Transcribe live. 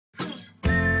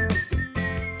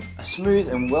A smooth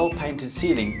and well painted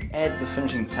ceiling adds the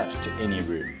finishing touch to any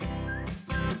room.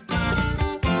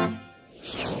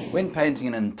 When painting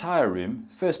an entire room,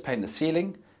 first paint the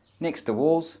ceiling, next the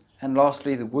walls, and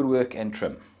lastly the woodwork and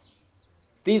trim.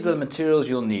 These are the materials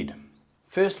you'll need.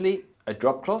 Firstly, a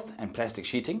drop cloth and plastic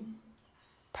sheeting,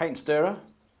 paint stirrer,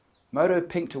 Modo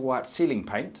pink to white ceiling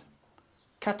paint,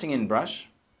 cutting in brush,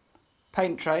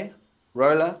 paint tray,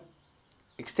 roller,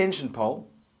 extension pole,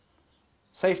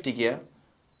 safety gear,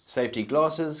 safety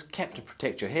glasses, cap to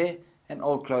protect your hair, and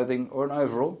old clothing or an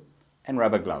overall, and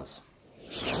rubber gloves.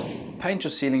 Paint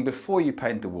your ceiling before you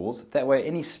paint the walls, that way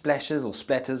any splashes or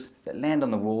splatters that land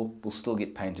on the wall will still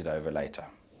get painted over later.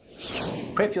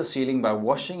 Prep your ceiling by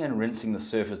washing and rinsing the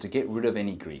surface to get rid of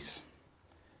any grease.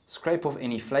 Scrape off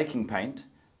any flaking paint,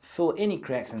 fill any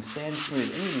cracks and sand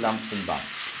smooth any lumps and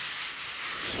bumps.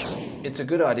 It's a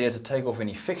good idea to take off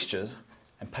any fixtures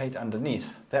and paint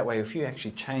underneath, that way if you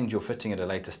actually change your fitting at a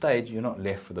later stage, you're not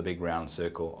left with a big round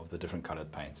circle of the different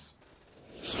coloured paints.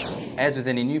 As with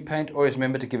any new paint, always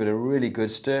remember to give it a really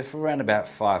good stir for around about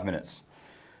 5 minutes.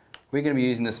 We're going to be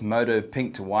using this Modo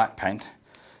pink to white paint.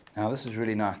 Now this is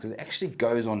really nice because it actually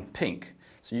goes on pink,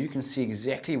 so you can see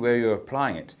exactly where you're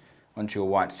applying it onto your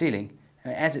white ceiling,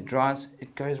 and as it dries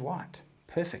it goes white.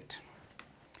 Perfect.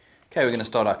 Okay, we're going to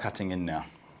start our cutting in now.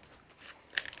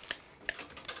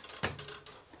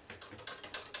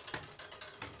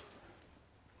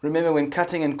 Remember, when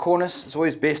cutting in cornice, it's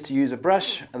always best to use a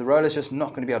brush, and the roller is just not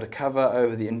going to be able to cover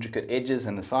over the intricate edges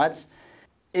and the sides.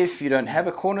 If you don't have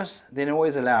a cornice, then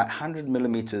always allow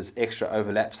 100mm extra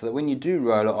overlap so that when you do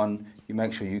roller on, you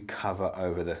make sure you cover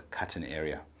over the cut-in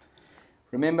area.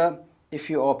 Remember, if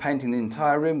you are painting the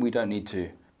entire room, we don't need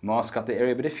to mask up the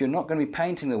area, but if you're not going to be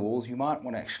painting the walls, you might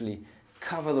want to actually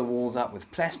cover the walls up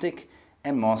with plastic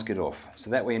and mask it off, so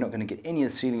that way you're not going to get any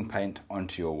of the ceiling paint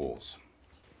onto your walls.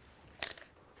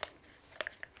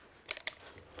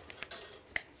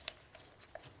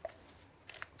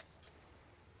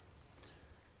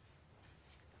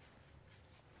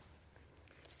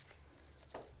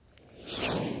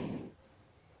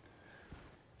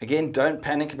 Again, don't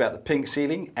panic about the pink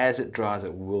ceiling. As it dries,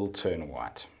 it will turn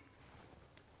white.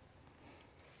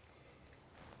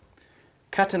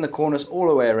 Cut in the corners all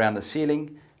the way around the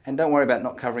ceiling, and don't worry about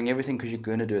not covering everything because you're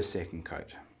going to do a second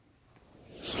coat.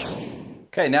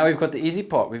 Okay, now we've got the easy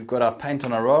part. We've got our paint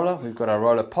on our roller, we've got our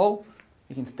roller pole.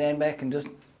 You can stand back and just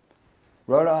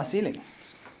roller our ceiling.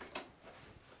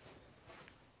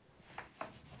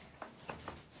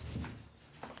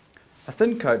 A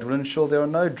thin coat will ensure there are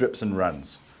no drips and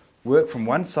runs. Work from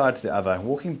one side to the other,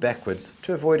 walking backwards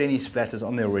to avoid any splatters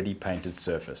on the already painted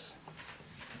surface.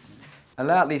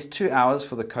 Allow at least 2 hours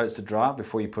for the coats to dry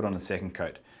before you put on a second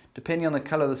coat. Depending on the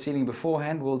colour of the ceiling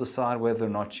beforehand, we'll decide whether or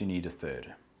not you need a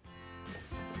third.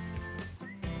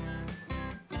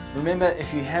 Remember,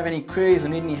 if you have any queries or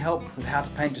need any help with how to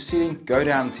paint your ceiling, go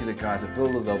down and see the guys at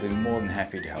Builders. They'll be more than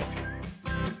happy to help you.